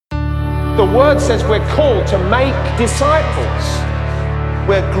The word says we're called to make disciples.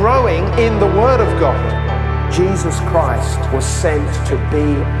 We're growing in the word of God. Jesus Christ was sent to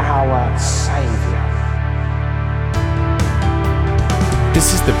be our Savior.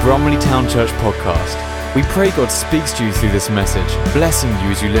 This is the Bromley Town Church podcast. We pray God speaks to you through this message, blessing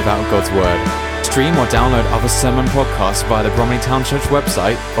you as you live out God's word. Stream or download other sermon podcasts via the Bromley Town Church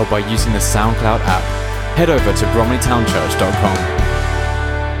website or by using the SoundCloud app. Head over to bromleytownchurch.com.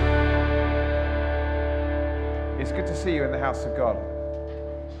 It's good to see you in the house of God.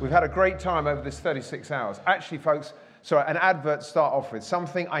 We've had a great time over this 36 hours. Actually, folks, an advert to start off with.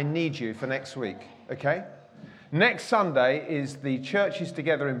 Something I need you for next week, okay? Next Sunday is the Churches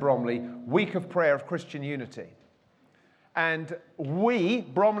Together in Bromley Week of Prayer of Christian Unity. And we,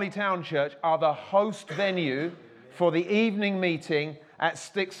 Bromley Town Church, are the host venue for the evening meeting at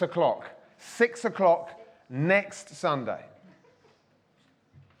 6 o'clock. 6 o'clock next Sunday.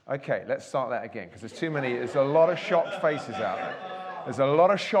 Okay, let's start that again, because there's a lot of shocked faces out there. There's a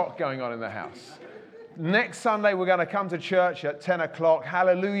lot of shock going on in the house. Next Sunday, we're going to come to church at 10 o'clock.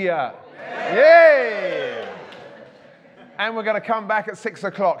 Hallelujah. Yay! And we're going to come back at 6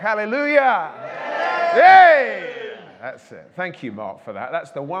 o'clock. Hallelujah. Yay! That's it. Thank you, Mark, for that.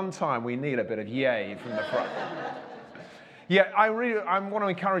 That's the one time we need a bit of yay from the front. Yeah, I want to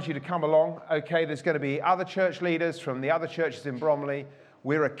encourage you to come along. Okay, there's going to be other church leaders from the other churches in Bromley.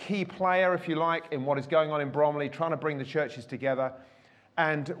 We're a key player, if you like, in what is going on in Bromley, trying to bring the churches together.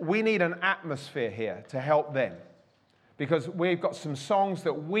 And we need an atmosphere here to help them. Because we've got some songs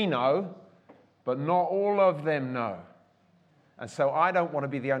that we know, but not all of them know. And so I don't want to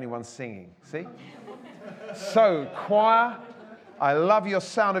be the only one singing, see? So, choir, I love your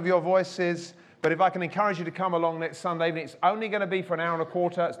sound of your voices, but if I can encourage you to come along next Sunday evening, it's only going to be for an hour and a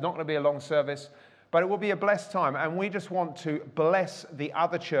quarter. It's not going to be a long service, but it will be a blessed time. And we just want to bless the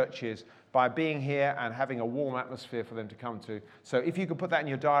other churches by being here and having a warm atmosphere for them to come to. So if you could put that in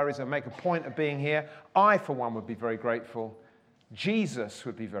your diaries and make a point of being here, I, for one, would be very grateful. Jesus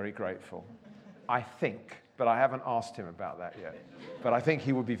would be very grateful, I think. But I haven't asked him about that yet. But I think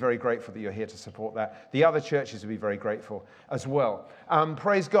he would be very grateful that you're here to support that. The other churches would be very grateful as well.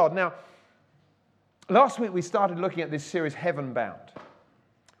 Praise God. Now, last week we started looking at this series, Heaven Bound.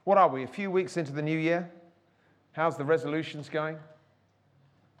 What are we, a few weeks into the new year? How's the resolutions going?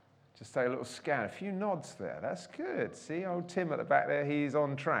 Just take a little scan. A few nods there. That's good. See, old Tim at the back there, he's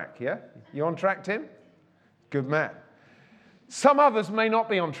on track, yeah? You on track, Tim? Good man. Some others may not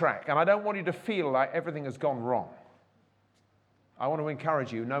be on track, and I don't want you to feel like everything has gone wrong. I want to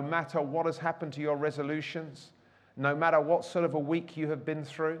encourage you, no matter what has happened to your resolutions, no matter what sort of a week you have been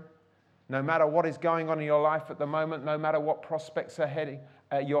through, no matter what is going on in your life at the moment, no matter what prospects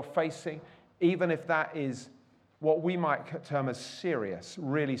you're facing, even if that is what we might term as serious,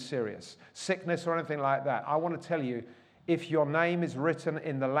 really serious, sickness or anything like that, I want to tell you, if your name is written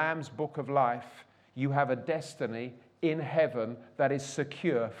in the Lamb's Book of Life, you have a destiny in heaven that is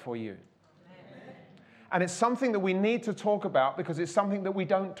secure for you. Amen. And it's something that we need to talk about because it's something that we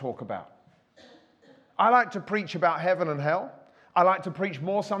don't talk about. I like to preach about heaven and hell. I like to preach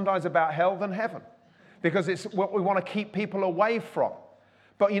more sometimes about hell than heaven because it's what we want to keep people away from.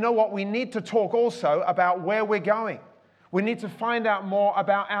 But you know what? We need to talk also about where we're going. We need to find out more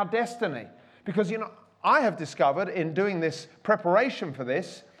about our destiny because, I have discovered in doing this preparation for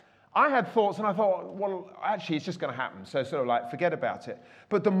this, I had thoughts and I thought, well, actually, it's just going to happen. So sort of like, forget about it.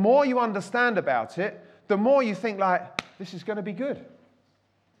 But the more you understand about it, the more you think like, this is going to be good.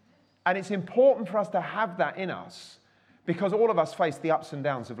 And it's important for us to have that in us because all of us face the ups and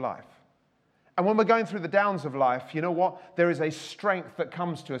downs of life. And when we're going through the downs of life, you know what? There is a strength that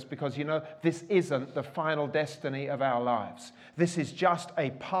comes to us because, this isn't the final destiny of our lives. This is just a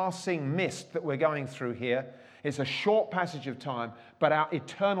passing mist that we're going through here. It's a short passage of time, but our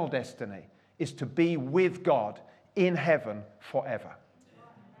eternal destiny is to be with God in heaven forever.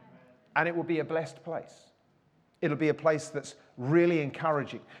 And it will be a blessed place. It'll be a place that's really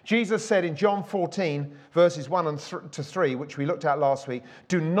encouraging. Jesus said in John 14, verses 1 to 3, which we looked at last week,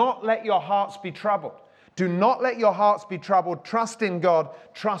 do not let your hearts be troubled. Do not let your hearts be troubled. Trust in God.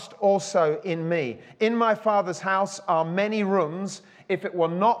 Trust also in me. In my Father's house are many rooms. If it were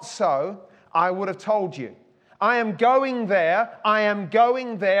not so, I would have told you. I am going there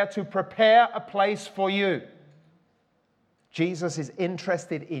to prepare a place for you. Jesus is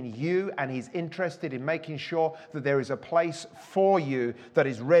interested in you and he's interested in making sure that there is a place for you that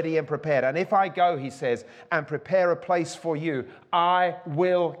is ready and prepared. And if I go, he says, and prepare a place for you, I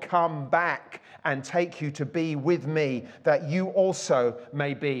will come back and take you to be with me that you also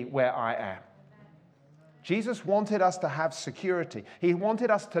may be where I am. Jesus wanted us to have security. He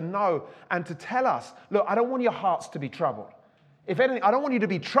wanted us to know and to tell us, look, I don't want your hearts to be troubled. If anything, I don't want you to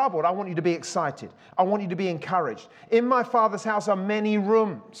be troubled. I want you to be excited. I want you to be encouraged. In my Father's house are many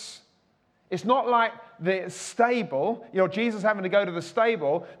rooms. It's not like the stable, Jesus having to go to the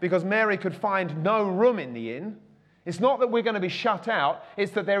stable because Mary could find no room in the inn. It's not that we're going to be shut out.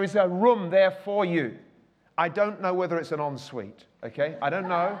 It's that there is a room there for you. I don't know whether it's an ensuite, okay? I don't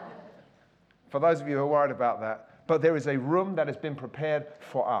know. For those of you who are worried about that. But there is a room that has been prepared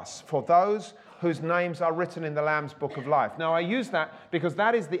for us, for those whose names are written in the Lamb's Book of Life. Now, I use that because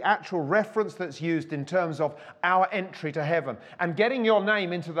that is the actual reference that's used in terms of our entry to heaven. And getting your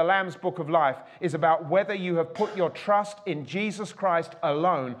name into the Lamb's Book of Life is about whether you have put your trust in Jesus Christ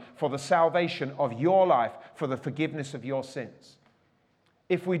alone for the salvation of your life, for the forgiveness of your sins.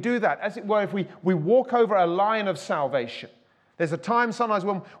 If we do that, as it were, if we walk over a line of salvation, there's a time sometimes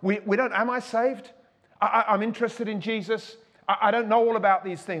when we don't, am I saved? I'm interested in Jesus. I don't know all about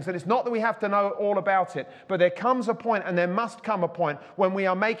these things. And it's not that we have to know all about it, but there comes a point, and there must come a point, when we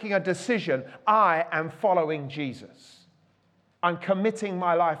are making a decision. I am following Jesus. I'm committing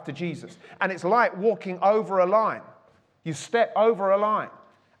my life to Jesus. And it's like walking over a line. You step over a line.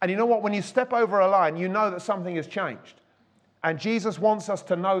 And you know what? When you step over a line, you know that something has changed. And Jesus wants us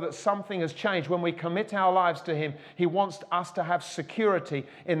to know that something has changed. When we commit our lives to Him, He wants us to have security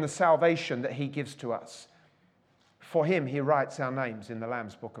in the salvation that He gives to us. For Him, He writes our names in the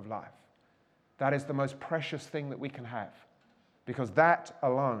Lamb's Book of Life. That is the most precious thing that we can have, because that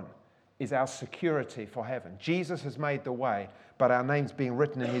alone is our security for heaven. Jesus has made the way, but our names being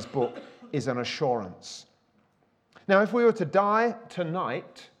written in His book is an assurance. Now, if we were to die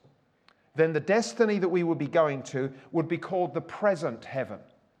tonight, then the destiny that we would be going to would be called the present heaven,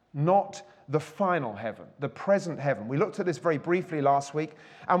 not the final heaven, the present heaven. We looked at this very briefly last week,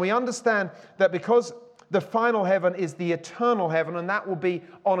 and we understand that because the final heaven is the eternal heaven, and that will be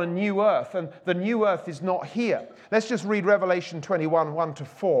on a new earth, and the new earth is not here. Let's just read Revelation 21,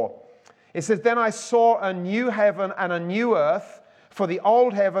 1-4. It says, "Then I saw a new heaven and a new earth, for the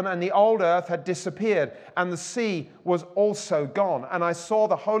old heaven and the old earth had disappeared, and the sea was also gone. And I saw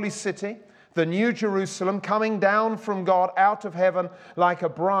the holy city, the new Jerusalem, coming down from God out of heaven like a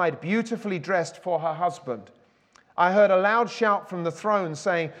bride beautifully dressed for her husband. I heard a loud shout from the throne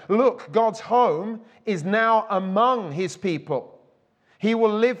saying, 'Look, God's home is now among His people. He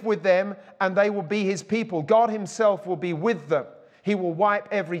will live with them, and they will be His people. God Himself will be with them. He will wipe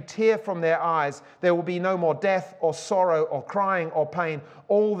every tear from their eyes. There will be no more death or sorrow or crying or pain.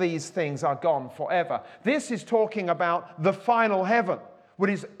 All these things are gone forever.'" This is talking about the final heaven,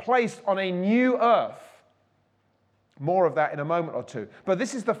 which is placed on a new earth. More of that in a moment or two. But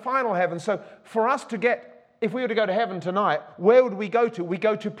this is the final heaven. So for us to get, if we were to go to heaven tonight, where would we go to? We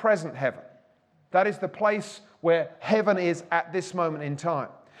go to present heaven. That is the place where heaven is at this moment in time.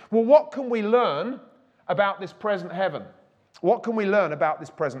 Well, what can we learn about this present heaven? What can we learn about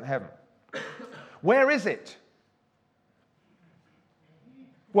this present heaven? Where is it?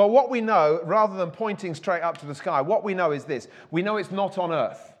 Well, what we know, rather than pointing straight up to the sky, what we know is this. We know it's not on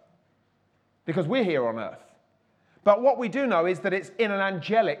earth, because we're here on earth. But what we do know is that it's in an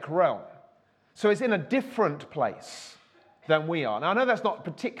angelic realm. So it's in a different place than we are. Now, I know that's not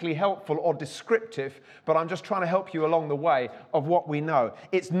particularly helpful or descriptive, but I'm just trying to help you along the way of what we know.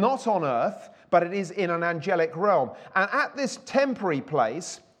 It's not on earth, but it is in an angelic realm. And at this temporary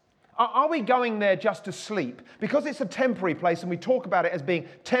place, are we going there just to sleep? Because it's a temporary place, and we talk about it as being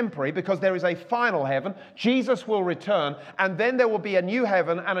temporary because there is a final heaven. Jesus will return, and then there will be a new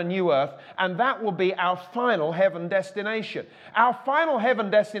heaven and a new earth, and that will be our final heaven destination. Our final heaven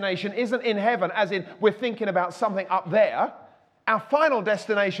destination isn't in heaven, as in we're thinking about something up there. Our final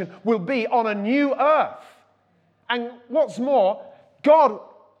destination will be on a new earth. And what's more, God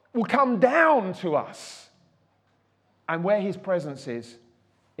will come down to us. And where His presence is,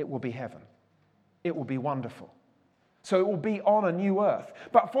 it will be heaven. It will be wonderful. So it will be on a new earth.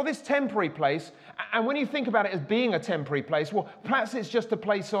 But for this temporary place, and when you think about it as being a temporary place, well, perhaps it's just a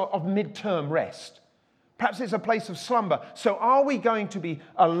place of midterm rest. Perhaps it's a place of slumber. So are we going to be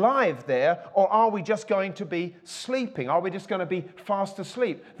alive there, or are we just going to be sleeping? Are we just going to be fast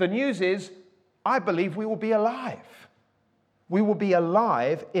asleep? The news is, I believe we will be alive. We will be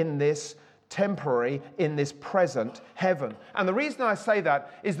alive in this temporary, in this present heaven. And the reason I say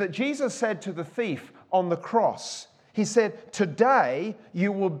that is that Jesus said to the thief on the cross, He said, "Today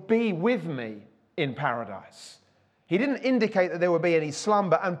you will be with me in paradise." He didn't indicate that there would be any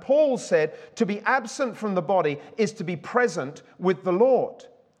slumber. And Paul said, to be absent from the body is to be present with the Lord.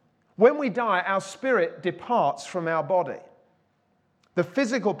 When we die, our spirit departs from our body. The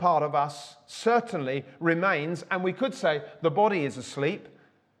physical part of us certainly remains, and we could say the body is asleep,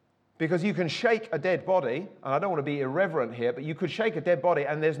 because you can shake a dead body, and I don't want to be irreverent here, but you could shake a dead body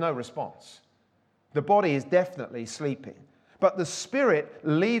and there's no response. The body is definitely sleeping. But the spirit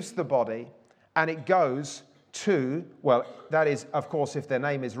leaves the body and it goes to, well, that is, of course, if their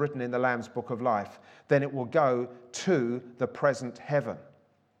name is written in the Lamb's Book of Life, then it will go to the present heaven.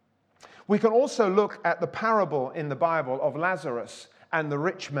 We can also look at the parable in the Bible of Lazarus and the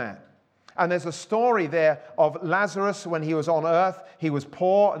rich man. And there's a story there of Lazarus when he was on earth. He was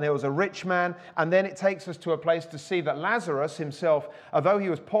poor and there was a rich man. And then it takes us to a place to see that Lazarus himself, although he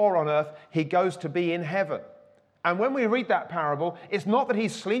was poor on earth, he goes to be in heaven. And when we read that parable, it's not that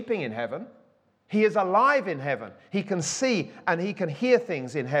he's sleeping in heaven. He is alive in heaven. He can see and he can hear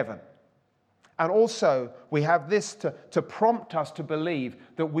things in heaven. And also we have this to prompt us to believe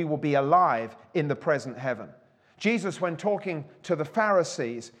that we will be alive in the present heaven. Jesus, when talking to the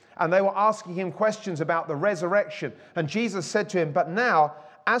Pharisees, and they were asking him questions about the resurrection, and Jesus said to him, "But now,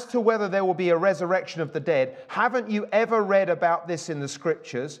 as to whether there will be a resurrection of the dead, haven't you ever read about this in the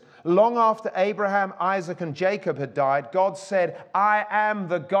scriptures? Long after Abraham, Isaac, and Jacob had died, God said, 'I am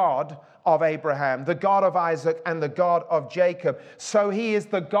the God of Abraham, the God of Isaac, and the God of Jacob.' So he is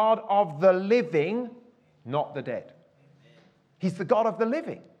the God of the living, not the dead." He's the God of the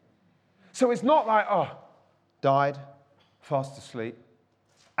living. So it's not like, died, fast asleep,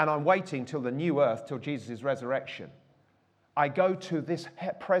 and I'm waiting till the new earth, till Jesus' resurrection. I go to this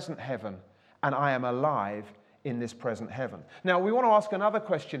present heaven, and I am alive in this present heaven. Now, we want to ask another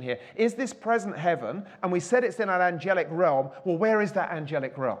question here. Is this present heaven, and we said it's in an angelic realm, well, where is that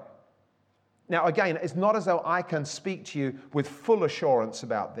angelic realm? Now, again, it's not as though I can speak to you with full assurance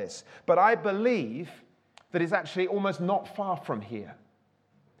about this, but I believe that it's actually almost not far from here.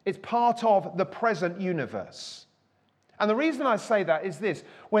 It's part of the present universe. And the reason I say that is this.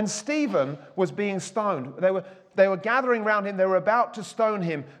 When Stephen was being stoned, they were gathering around him. They were about to stone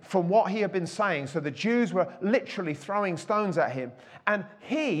him from what he had been saying. So the Jews were literally throwing stones at him. And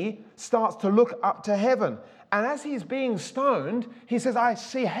he starts to look up to heaven. And as he's being stoned, he says, "I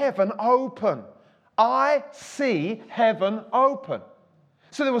see heaven open. I see heaven open."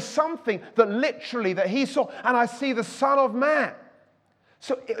 So there was something that he saw. And I see the Son of Man.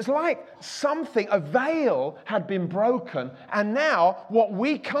 So it was like something, a veil had been broken, and now what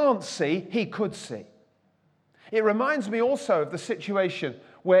we can't see, he could see. It reminds me also of the situation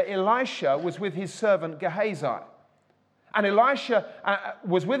where Elisha was with his servant Gehazi. And Elisha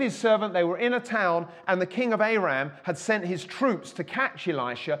was with his servant, they were in a town, and the king of Aram had sent his troops to catch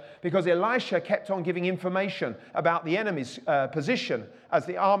Elisha because Elisha kept on giving information about the enemy's position as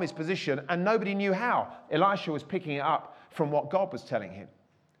the army's position, and nobody knew how. Elisha was picking it up from what God was telling him.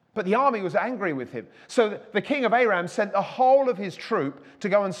 But the army was angry with him. So the king of Aram sent the whole of his troop to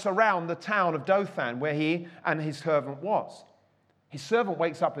go and surround the town of Dothan where he and his servant was. His servant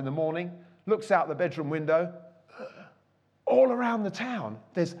wakes up in the morning, looks out the bedroom window. All around the town,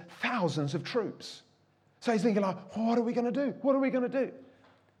 there's thousands of troops. So he's thinking, what are we going to do? What are we going to do?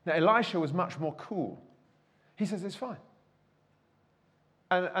 Now, Elisha was much more cool. He says, "It's fine."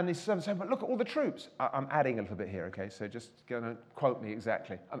 And his servant said, "But look at all the troops." I'm adding a little bit here, okay? So just don't quote me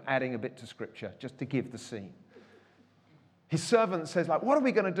exactly. I'm adding a bit to scripture just to give the scene. His servant says, "What are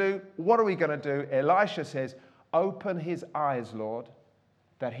we going to do? What are we going to do?" Elisha says, "Open his eyes, Lord,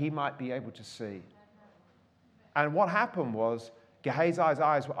 that he might be able to see." And what happened was Gehazi's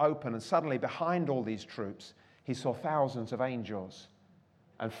eyes were open, and suddenly behind all these troops, he saw thousands of angels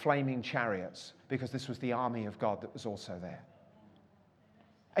and flaming chariots, because this was the army of God that was also there.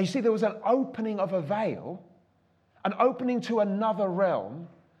 And you see, there was an opening of a veil, an opening to another realm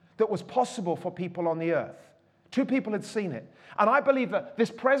that was possible for people on the earth. Two people had seen it. And I believe that this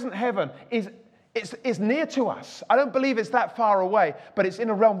present heaven is near to us. I don't believe it's that far away, but it's in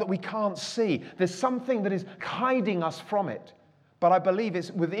a realm that we can't see. There's something that is hiding us from it. But I believe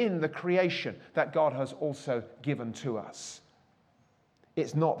it's within the creation that God has also given to us.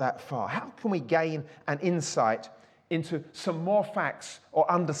 It's not that far. How can we gain an insight into some more facts or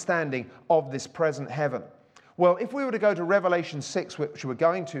understanding of this present heaven? Well, if we were to go to Revelation 6, which we're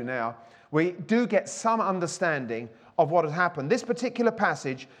going to now, we do get some understanding of what has happened. This particular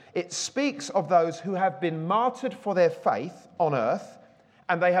passage, it speaks of those who have been martyred for their faith on earth,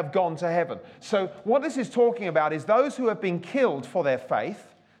 and they have gone to heaven. So what this is talking about is those who have been killed for their faith.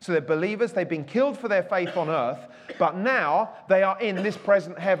 So they're believers, they've been killed for their faith on earth, but now they are in this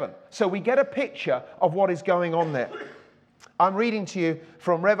present heaven. So we get a picture of what is going on there. I'm reading to you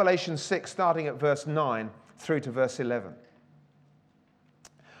from Revelation 6, starting at verse 9 through to verse 11.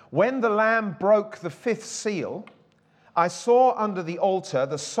 When the Lamb broke the fifth seal, I saw under the altar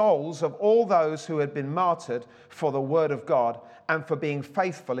the souls of all those who had been martyred for the word of God and for being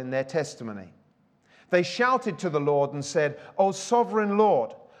faithful in their testimony. They shouted to the Lord and said, O sovereign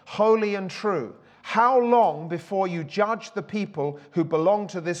Lord, holy and true, how long before you judge the people who belong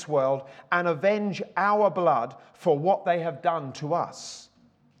to this world and avenge our blood for what they have done to us?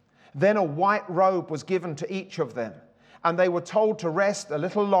 Then a white robe was given to each of them, and they were told to rest a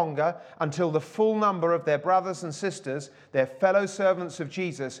little longer until the full number of their brothers and sisters, their fellow servants of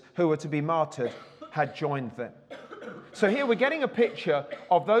Jesus, who were to be martyred, had joined them. So here we're getting a picture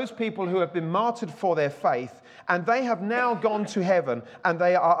of those people who have been martyred for their faith, and they have now gone to heaven, and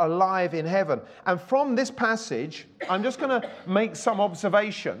they are alive in heaven. And from this passage, I'm just going to make some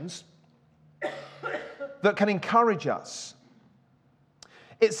observations that can encourage us.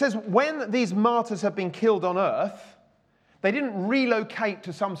 It says when these martyrs have been killed on earth, they didn't relocate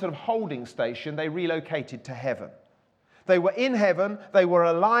to some sort of holding station, they relocated to heaven. They were in heaven, they were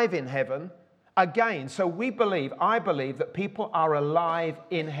alive in heaven. Again, so I believe that people are alive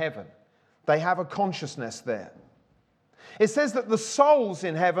in heaven. They have a consciousness there. It says that the souls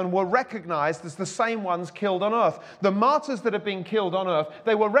in heaven were recognized as the same ones killed on earth. The martyrs that have been killed on earth,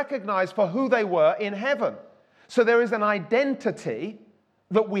 they were recognized for who they were in heaven. So there is an identity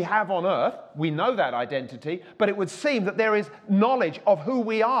that we have on earth. We know that identity, but it would seem that there is knowledge of who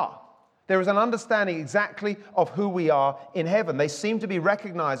we are. There is an understanding exactly of who we are in heaven. They seem to be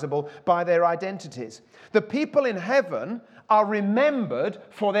recognizable by their identities. The people in heaven are remembered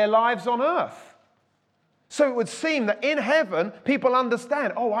for their lives on earth. So it would seem that in heaven, people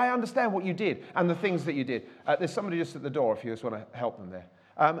understand, oh, I understand what you did and the things that you did. There's somebody just at the door if you just want to help them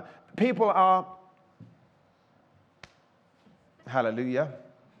there. People are, hallelujah.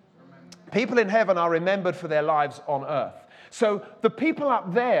 People in heaven are remembered for their lives on earth. So the people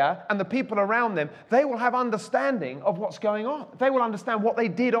up there and the people around them, they will have understanding of what's going on. They will understand what they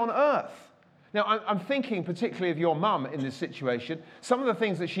did on earth. Now, I'm thinking particularly of your mum in this situation. Some of the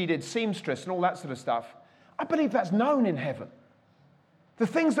things that she did, seamstress and all that sort of stuff, I believe that's known in heaven. The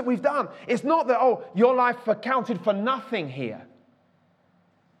things that we've done. It's not that, oh, your life counted for nothing here.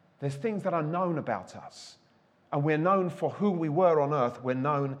 There's things that are known about us. And we're known for who we were on earth. We're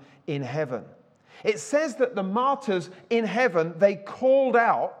known in heaven. It says that the martyrs in heaven, they called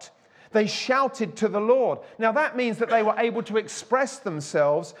out, they shouted to the Lord. Now that means that they were able to express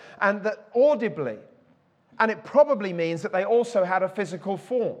themselves and that audibly. And it probably means that they also had a physical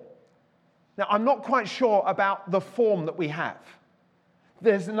form. Now I'm not quite sure about the form that we have.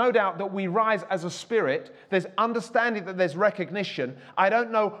 There's no doubt that we rise as a spirit. There's understanding that there's recognition. I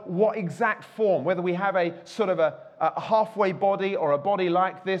don't know what exact form, whether we have a sort of a halfway body or a body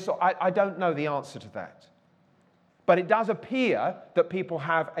like this. I don't know the answer to that. But it does appear that people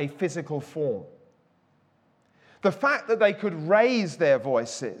have a physical form. The fact that they could raise their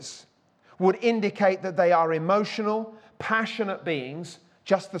voices would indicate that they are emotional, passionate beings,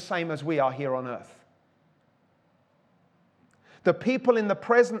 just the same as we are here on earth. The people in the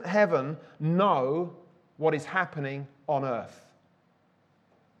present heaven know what is happening on earth.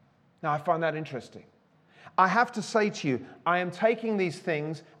 Now, I find that interesting. I have to say to you, I am taking these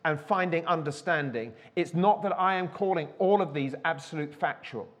things and finding understanding. It's not that I am calling all of these absolute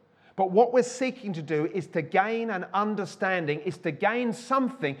factual. But what we're seeking to do is to gain an understanding, is to gain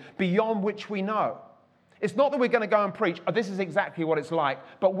something beyond which we know. It's not that we're going to go and preach, oh, this is exactly what it's like,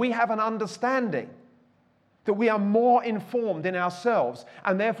 but we have an understanding. That we are more informed in ourselves,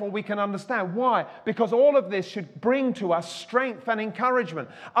 and therefore we can understand. Why? Because all of this should bring to us strength and encouragement.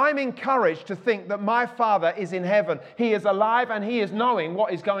 I'm encouraged to think that my Father is in heaven. He is alive and He is knowing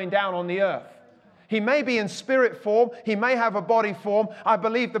what is going down on the earth. He may be in spirit form. He may have a body form. I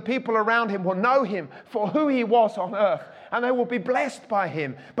believe the people around Him will know Him for who He was on earth, and they will be blessed by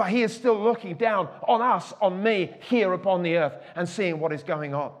Him. But He is still looking down on us, on me, here upon the earth, and seeing what is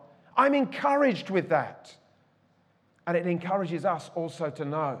going on. I'm encouraged with that. And it encourages us also to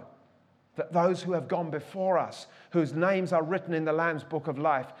know that those who have gone before us, whose names are written in the Lamb's Book of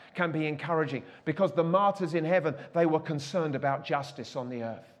Life, can be encouraging. Because the martyrs in heaven, they were concerned about justice on the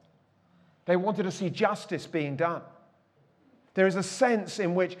earth. They wanted to see justice being done. There is a sense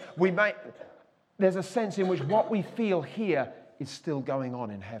in which there's a sense in which what we feel here is still going on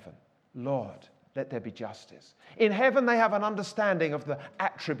in heaven. Lord, let there be justice. In heaven, they have an understanding of the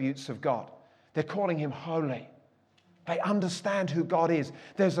attributes of God. They're calling Him holy. They understand who God is.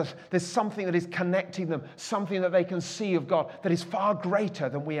 There's something that is connecting them, something that they can see of God that is far greater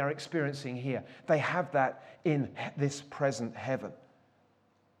than we are experiencing here. They have that in this present heaven.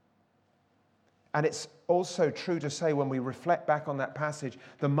 And it's also true to say, when we reflect back on that passage,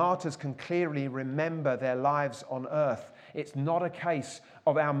 the martyrs can clearly remember their lives on earth. It's not a case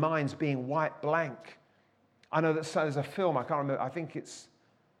of our minds being white blank. I know that there's a film, I can't remember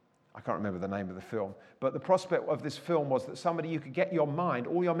the name of the film, but the prospect of this film was that you could get your mind,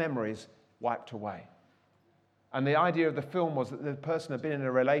 all your memories, wiped away. And the idea of the film was that the person had been in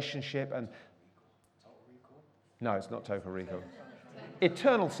a relationship and... No, it's not Total Recall.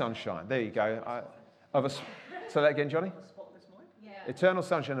 Eternal Sunshine, there you go. Say that again, Johnny? Eternal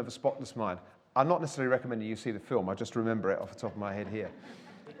Sunshine of a Spotless Mind. I'm not necessarily recommending you see the film, I just remember it off the top of my head here.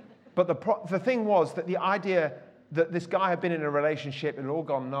 But the thing was that the idea that this guy had been in a relationship and it had all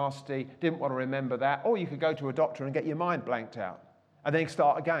gone nasty, didn't want to remember that, or you could go to a doctor and get your mind blanked out and then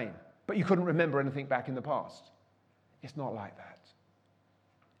start again. But you couldn't remember anything back in the past. It's not like that.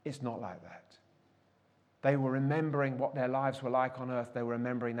 It's not like that. They were remembering what their lives were like on earth. They were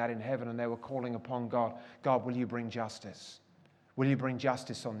remembering that in heaven, and they were calling upon God. God, will you bring justice? Will you bring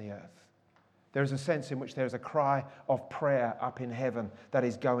justice on the earth? There is a sense in which there is a cry of prayer up in heaven that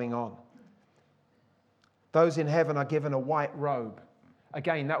is going on. Those in heaven are given a white robe.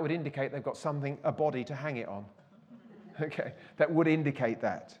 Again, that would indicate they've got something, a body to hang it on. Okay, that would indicate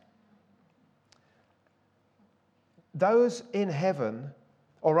that. Those in heaven,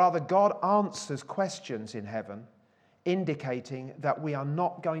 or rather God answers questions in heaven, indicating that we are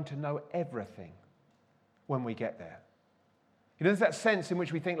not going to know everything when we get there. You know, there's that sense in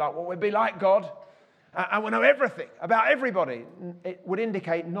which we think like, well, we'll be like God and we'll know everything about everybody. It would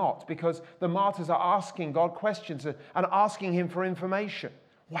indicate not, because the martyrs are asking God questions and asking him for information.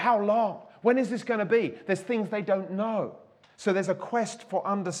 Well, how long? When is this going to be? There's things they don't know. So there's a quest for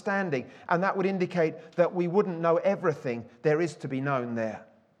understanding, and that would indicate that we wouldn't know everything there is to be known there.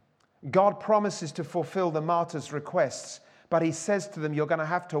 God promises to fulfill the martyrs' requests, but he says to them, you're going to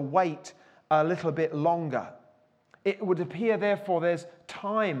have to wait a little bit longer. It would appear, therefore, there's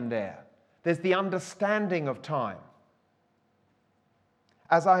time there. There's the understanding of time.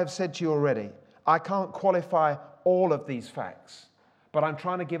 As I have said to you already, I can't qualify all of these facts, but I'm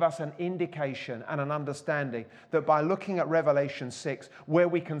trying to give us an indication and an understanding that by looking at Revelation 6, where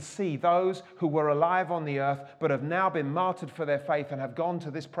we can see those who were alive on the earth but have now been martyred for their faith and have gone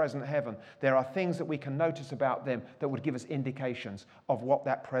to this present heaven, there are things that we can notice about them that would give us indications of what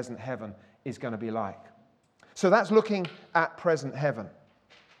that present heaven is going to be like. So that's looking at present heaven.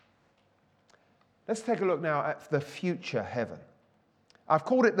 Let's take a look now at the future heaven. I've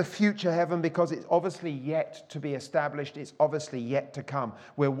called it the future heaven because it's obviously yet to be established. It's obviously yet to come.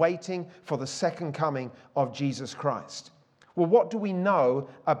 We're waiting for the second coming of Jesus Christ. Well, what do we know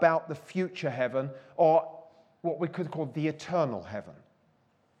about the future heaven, or what we could call the eternal heaven?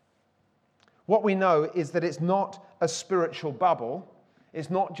 What we know is that it's not a spiritual bubble. It's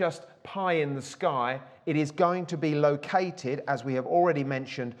not just pie in the sky. It is going to be located, as we have already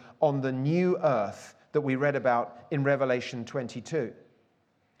mentioned, on the new earth that we read about in Revelation 22.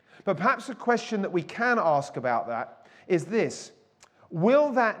 But perhaps a question that we can ask about that is this: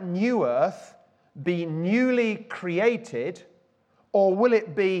 will that new earth be newly created, or will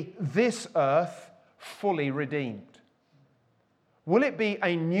it be this earth fully redeemed? Will it be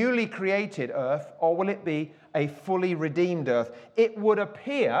a newly created earth, or will it be a fully redeemed earth? It would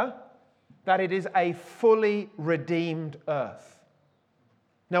appear that it is a fully redeemed earth.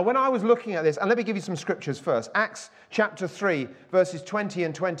 Now, when I was looking at this, and let me give you some scriptures first. Acts chapter 3, verses 20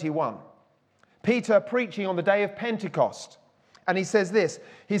 and 21. Peter preaching on the day of Pentecost. And he says this.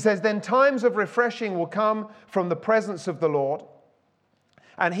 He says, then times of refreshing will come from the presence of the Lord,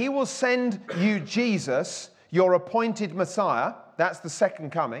 and he will send you Jesus, your appointed Messiah. That's the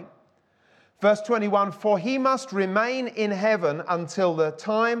second coming. Verse 21, for he must remain in heaven until the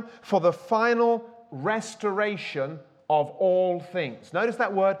time for the final restoration of all things. Notice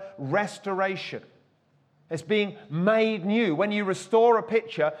that word, restoration. It's being made new. When you restore a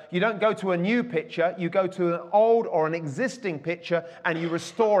picture, you don't go to a new picture, you go to an old or an existing picture and you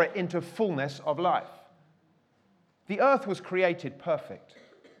restore it into fullness of life. The earth was created perfect.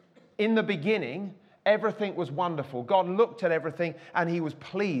 In the beginning, everything was wonderful. God looked at everything and he was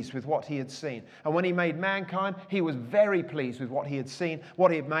pleased with what he had seen. And when he made mankind, he was very pleased with what he had seen, what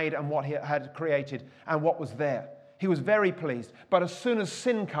he had made and what he had created and what was there. He was very pleased. But as soon as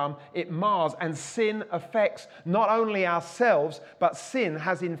sin comes, it mars, and sin affects not only ourselves, but sin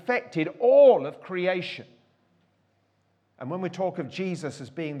has infected all of creation. And when we talk of Jesus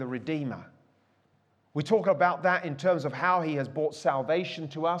as being the Redeemer, We talk about that in terms of how he has brought salvation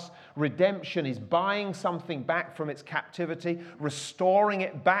to us. Redemption is buying something back from its captivity, restoring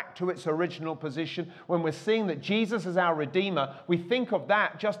it back to its original position. When we're seeing that Jesus is our Redeemer, we think of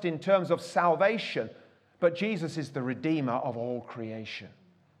that just in terms of salvation. But Jesus is the Redeemer of all creation.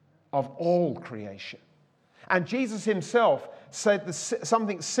 Of all creation. And Jesus himself said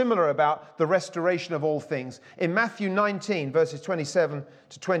something similar about the restoration of all things. In Matthew 19, verses 27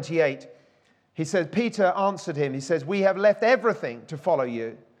 to 28, he said, Peter answered him, he says, we have left everything to follow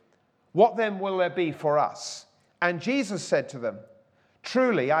you. What then will there be for us? And Jesus said to them,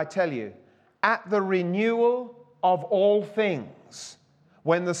 truly, I tell you, at the renewal of all things,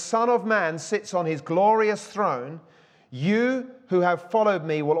 when the Son of Man sits on his glorious throne, you who have followed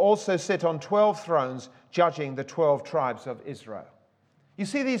me will also sit on 12 thrones, judging the 12 tribes of Israel. You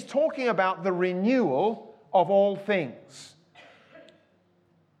see, he's talking about the renewal of all things.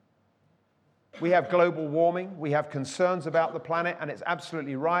 We have global warming, we have concerns about the planet, and it's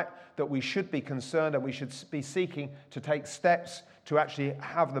absolutely right that we should be concerned and we should be seeking to take steps to actually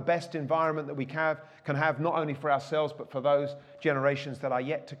have the best environment that we can have, not only for ourselves, but for those generations that are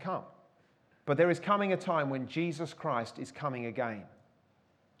yet to come. But there is coming a time when Jesus Christ is coming again.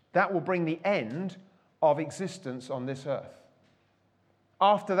 That will bring the end of existence on this earth.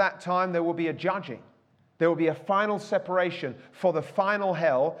 After that time, there will be a judging. There will be a final separation for the final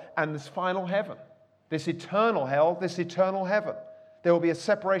hell and this final heaven. This eternal hell, this eternal heaven. There will be a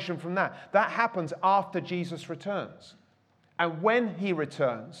separation from that. That happens after Jesus returns. And when he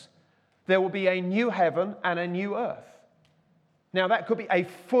returns, there will be a new heaven and a new earth. Now that could be a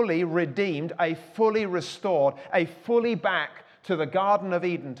fully redeemed, a fully restored, a fully back to the Garden of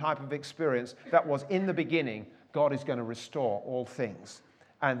Eden type of experience that was in the beginning. God is going to restore all things.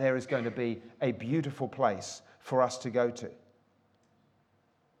 And there is going to be a beautiful place for us to go to.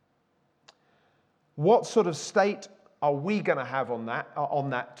 What sort of state are we going to have on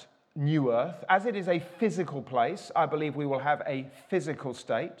that new earth? As it is a physical place, I believe we will have a physical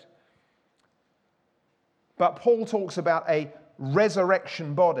state. But Paul talks about a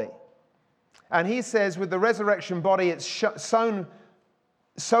resurrection body. And he says with the resurrection body, it's sown,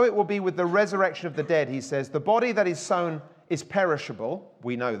 so it will be with the resurrection of the dead, he says. The body that is sown is perishable,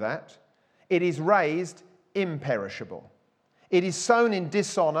 we know that. It is raised imperishable. It is sown in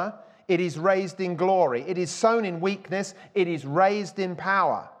dishonor, it is raised in glory. It is sown in weakness, it is raised in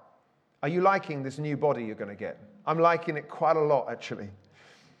power. Are you liking this new body you're going to get? I'm liking it quite a lot, actually.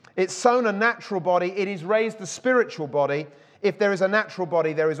 It's sown a natural body, it is raised a spiritual body. If there is a natural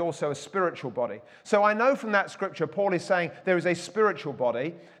body, there is also a spiritual body. So I know from that scripture, Paul is saying there is a spiritual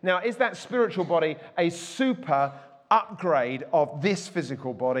body. Now, is that spiritual body a super upgrade of this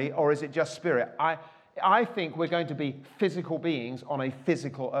physical body, or is it just spirit? I think we're going to be physical beings on a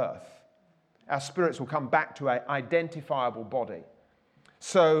physical earth. Our spirits will come back to an identifiable body.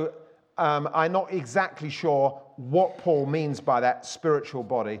 So I'm not exactly sure what Paul means by that spiritual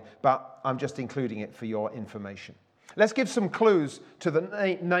body, but I'm just including it for your information. Let's give some clues to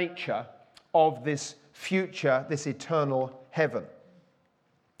the nature of this future, this eternal heaven.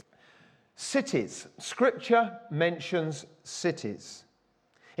 Cities. Scripture mentions cities.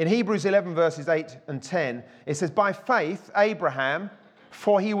 In Hebrews 11 verses 8 and 10, it says, by faith, Abraham,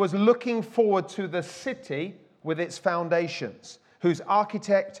 for he was looking forward to the city with its foundations, whose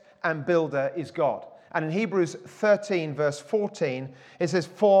architect and builder is God. And in Hebrews 13 verse 14, it says,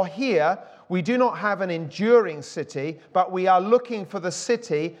 for here we do not have an enduring city, but we are looking for the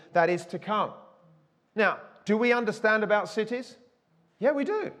city that is to come. Now, do we understand about cities? Yeah, we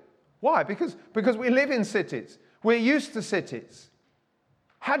do. Why? Because we live in cities. We're used to cities.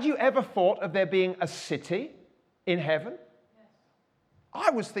 Had you ever thought of there being a city in heaven? Yes. I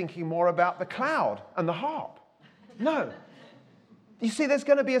was thinking more about the cloud and the harp. No. You see, there's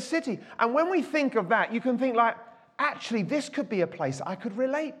going to be a city. And when we think of that, you can think like, actually, this could be a place I could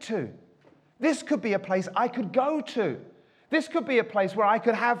relate to. This could be a place I could go to. This could be a place where I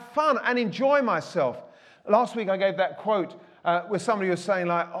could have fun and enjoy myself. Last week I gave that quote where somebody was saying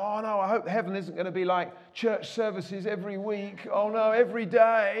like, oh no, I hope heaven isn't going to be like church services every week. Oh no, every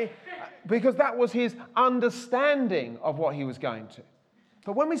day. Because that was his understanding of what he was going to.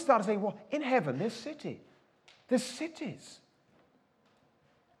 But when we started saying, well, in heaven, there's city. There's cities.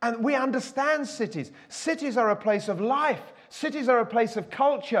 And we understand cities. Cities are a place of life. Cities are a place of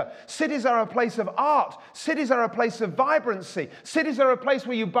culture. Cities are a place of art. Cities are a place of vibrancy. Cities are a place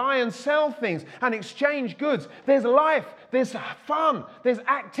where you buy and sell things and exchange goods. There's life. There's fun. There's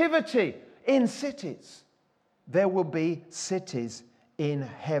activity in cities. There will be cities in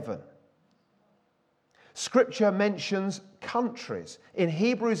heaven. Scripture mentions countries. In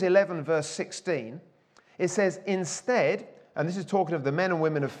Hebrews 11 verse 16, It says, instead, and this is talking of the men and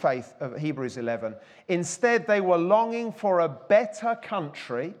women of faith of Hebrews 11, instead they were longing for a better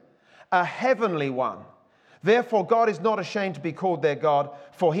country, a heavenly one. Therefore God is not ashamed to be called their God,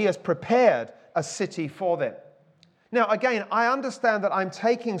 for he has prepared a city for them. Now again, I understand that I'm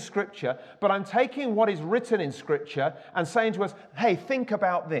taking Scripture, but I'm taking what is written in Scripture and saying to us, hey, think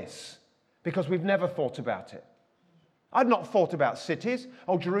about this, because we've never thought about it. I'd not thought about cities.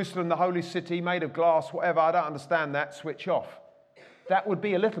 Oh, Jerusalem, the holy city, made of glass, whatever. I don't understand that. Switch off. That would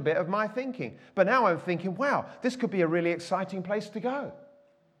be a little bit of my thinking. But now I'm thinking, wow, this could be a really exciting place to go.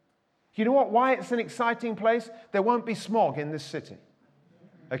 You know what? Why it's an exciting place? There won't be smog in this city.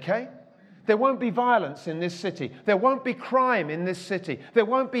 Okay? There won't be violence in this city. There won't be crime in this city. There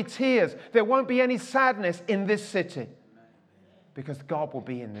won't be tears. There won't be any sadness in this city. Because God will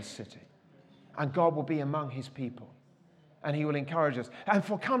be in this city. And God will be among his people. And he will encourage us. And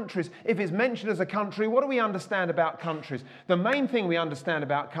for countries, if it's mentioned as a country, what do we understand about countries? The main thing we understand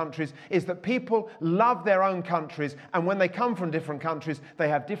about countries is that people love their own countries, and when they come from different countries, they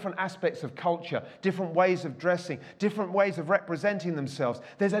have different aspects of culture, different ways of dressing, different ways of representing themselves.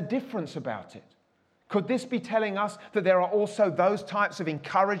 There's a difference about it. Could this be telling us that there are also those types of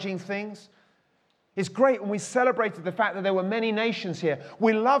encouraging things? It's great when we celebrated the fact that there were many nations here.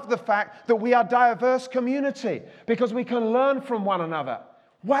 We love the fact that we are a diverse community because we can learn from one another.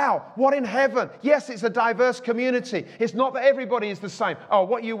 Wow, what in heaven? Yes, it's a diverse community. It's not that everybody is the same. Oh,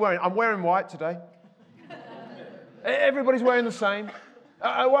 what are you wearing? I'm wearing white today. Everybody's wearing the same.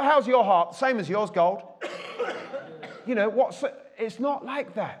 Well, how's your heart? Same as yours, gold. You know, it's not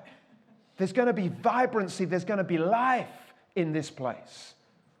like that. There's going to be vibrancy. There's going to be life in this place.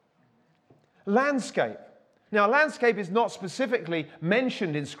 Landscape. Now, landscape is not specifically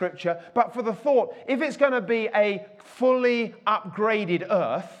mentioned in Scripture, but for the thought, if it's going to be a fully upgraded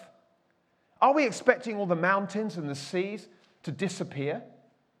earth, are we expecting all the mountains and the seas to disappear?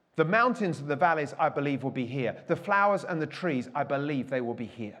 The mountains and the valleys, I believe, will be here. The flowers and the trees, I believe they will be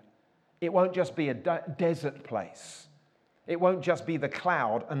here. It won't just be a desert place. It won't just be the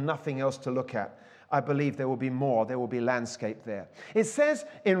cloud and nothing else to look at. I believe there will be more. There will be landscape there. It says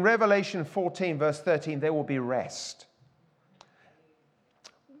in Revelation 14, verse 13, there will be rest.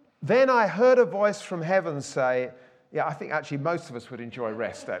 Then I heard a voice from heaven say, yeah, I think actually most of us would enjoy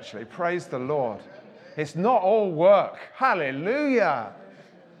rest, actually. Praise the Lord. It's not all work. Hallelujah.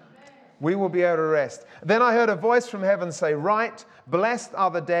 We will be able to rest. Then I heard a voice from heaven say, write, blessed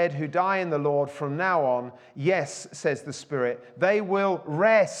are the dead who die in the Lord from now on. Yes, says the Spirit, they will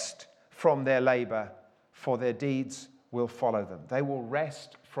rest from their labor, for their deeds will follow them. They will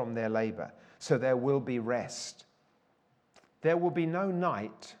rest from their labor. So there will be rest. There will be no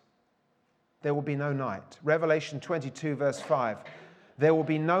night. There will be no night. Revelation 22, verse 5. There will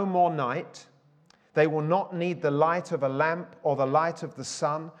be no more night. They will not need the light of a lamp or the light of the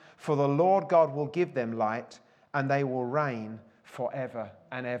sun, for the Lord God will give them light, and they will reign forever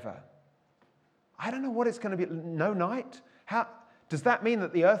and ever. I don't know what it's going to be. No night? How? Does that mean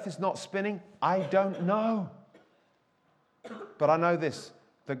that the earth is not spinning? I don't know. But I know this,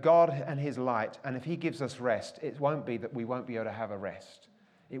 that God and his light, and if he gives us rest, it won't be that we won't be able to have a rest.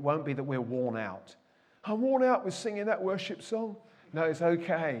 It won't be that we're worn out. I'm worn out with singing that worship song. No, it's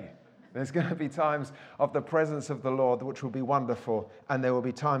okay. There's going to be times of the presence of the Lord, which will be wonderful, and there will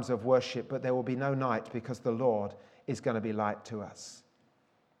be times of worship, but there will be no night because the Lord is going to be light to us.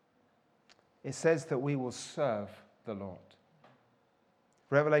 It says that we will serve the Lord.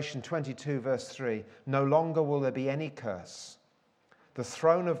 Revelation 22, verse 3, no longer will there be any curse. The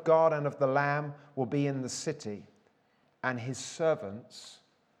throne of God and of the Lamb will be in the city, and his servants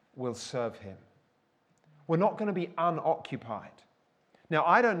will serve him. We're not going to be unoccupied. Now,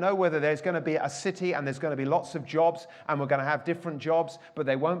 I don't know whether there's going to be a city and there's going to be lots of jobs and we're going to have different jobs, but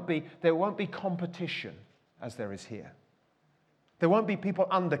there won't be competition as there is here. There won't be people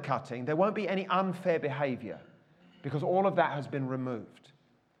undercutting. There won't be any unfair behavior because all of that has been removed.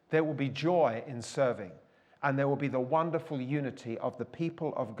 There will be joy in serving, and there will be the wonderful unity of the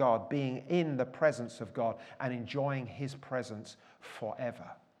people of God being in the presence of God and enjoying his presence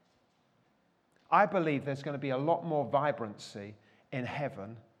forever. I believe there's going to be a lot more vibrancy in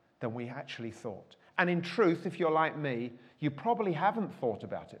heaven than we actually thought. And in truth, if you're like me, you probably haven't thought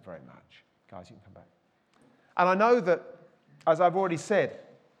about it very much. Guys, you can come back. And I know that, as I've already said,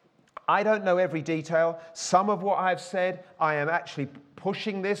 I don't know every detail. Some of what I've said, I am actually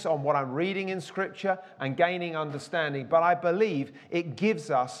pushing this on what I'm reading in Scripture and gaining understanding. But I believe it gives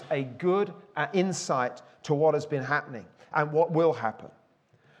us a good insight to what has been happening and what will happen.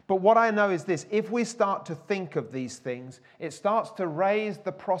 But what I know is this: if we start to think of these things, it starts to raise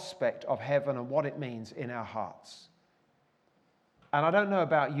the prospect of heaven and what it means in our hearts. And I don't know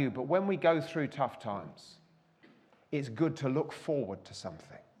about you, but when we go through tough times, it's good to look forward to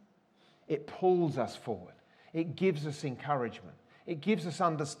something. It pulls us forward. It gives us encouragement. It gives us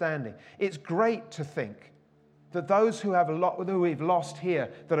understanding. It's great to think that those who we've lost here,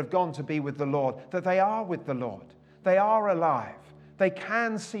 that have gone to be with the Lord, that they are with the Lord. They are alive. They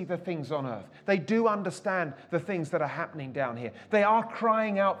can see the things on earth. They do understand the things that are happening down here. They are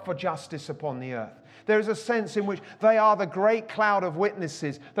crying out for justice upon the earth. There is a sense in which they are the great cloud of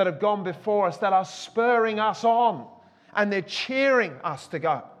witnesses that have gone before us, that are spurring us on, and they're cheering us to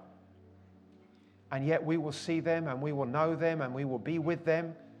go. And yet we will see them, and we will know them, and we will be with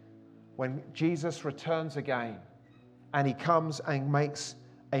them when Jesus returns again, and he comes and makes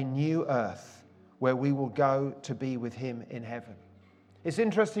a new earth where we will go to be with him in heaven. It's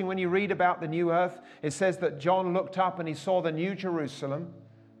interesting when you read about the new earth, it says that John looked up and he saw the new Jerusalem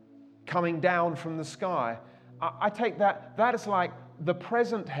coming down from the sky. I take that is like the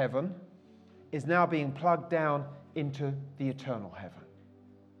present heaven is now being plugged down into the eternal heaven.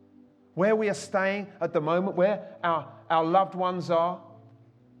 Where we are staying at the moment, where our loved ones are,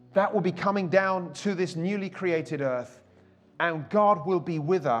 that will be coming down to this newly created earth, and God will be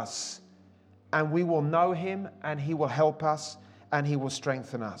with us, and we will know him, and he will help us, and he will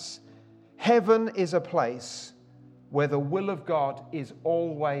strengthen us. Heaven is a place where the will of God is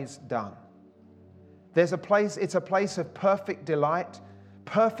always done. It's a place of perfect delight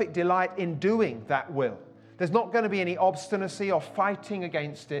in doing that will. There's not going to be any obstinacy or fighting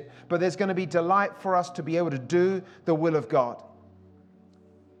against it, but there's going to be delight for us to be able to do the will of God.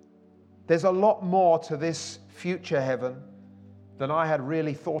 There's a lot more to this future heaven than I had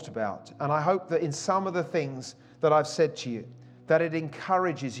really thought about. And I hope that in some of the things that I've said to you, that it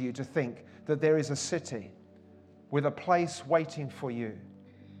encourages you to think that there is a city with a place waiting for you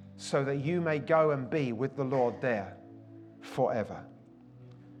so that you may go and be with the Lord there forever.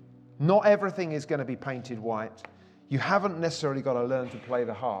 Not everything is going to be painted white. You haven't necessarily got to learn to play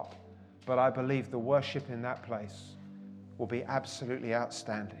the harp, but I believe the worship in that place will be absolutely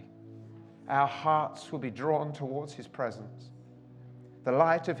outstanding. Our hearts will be drawn towards his presence. The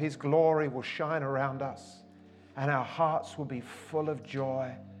light of his glory will shine around us, and our hearts will be full of joy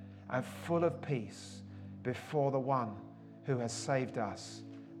and full of peace before the one who has saved us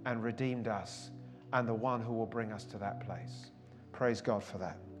and redeemed us, and the one who will bring us to that place. Praise God for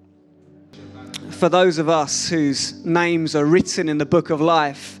that. For those of us whose names are written in the book of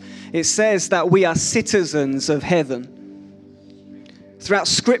life, it says that we are citizens of heaven. Throughout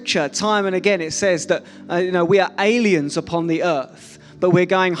Scripture, time and again, it says that we are aliens upon the earth, but we're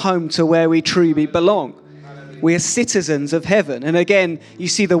going home to where we truly belong. We are citizens of heaven. And again, you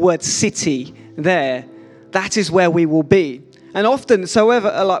see the word city there. That is where we will be. And often,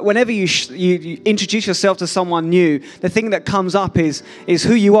 whenever you introduce yourself to someone new, the thing that comes up is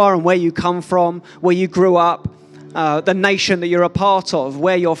who you are and where you come from, where you grew up, the nation that you're a part of,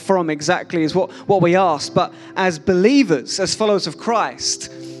 where you're from exactly is what we ask. But as believers, as followers of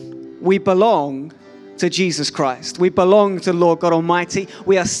Christ, we belong to Jesus Christ. We belong to Lord God Almighty.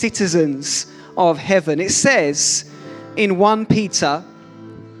 We are citizens of heaven. It says in 1 Peter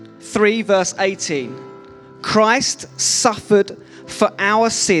 3 verse 18, Christ suffered for our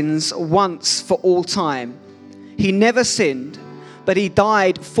sins once for all time. He never sinned, but he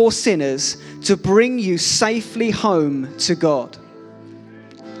died for sinners to bring you safely home to God.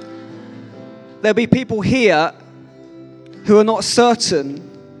 There'll be people here who are not certain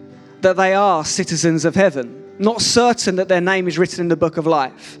that they are citizens of heaven, not certain that their name is written in the book of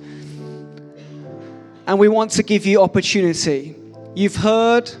life. And we want to give you opportunity. You've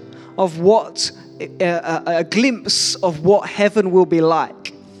heard of a glimpse of what heaven will be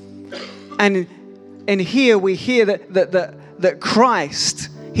like. And here we hear that Christ,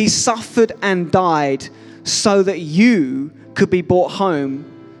 he suffered and died so that you could be brought home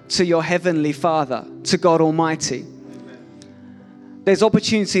to your heavenly Father, to God Almighty. There's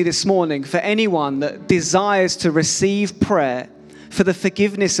opportunity this morning for anyone that desires to receive prayer for the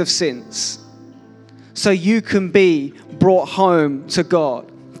forgiveness of sins, so you can be brought home to God,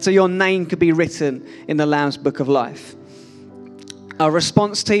 so your name could be written in the Lamb's Book of Life. Our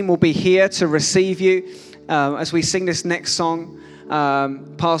response team will be here to receive you as we sing this next song.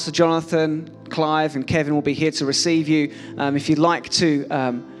 Pastor Jonathan, Clive and Kevin will be here to receive you. If you'd like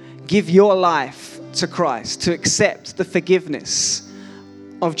to give your life to Christ, to accept the forgiveness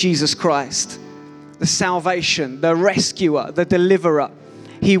of Jesus Christ, the salvation, the rescuer, the deliverer.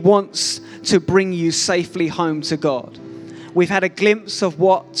 He wants to bring you safely home to God. we've had a glimpse of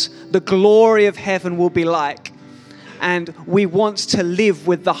what the glory of heaven will be like. And we want to live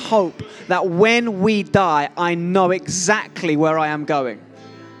with the hope that when we die, I know exactly where I am going.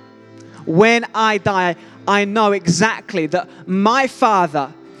 When I die, I know exactly that my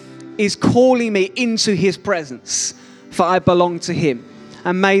Father is calling me into his presence, for I belong to him.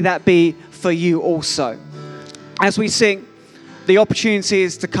 And may that be for you also. As we sing, the opportunity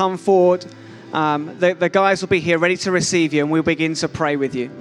is to come forward. The guys will be here ready to receive you, and we'll begin to pray with you.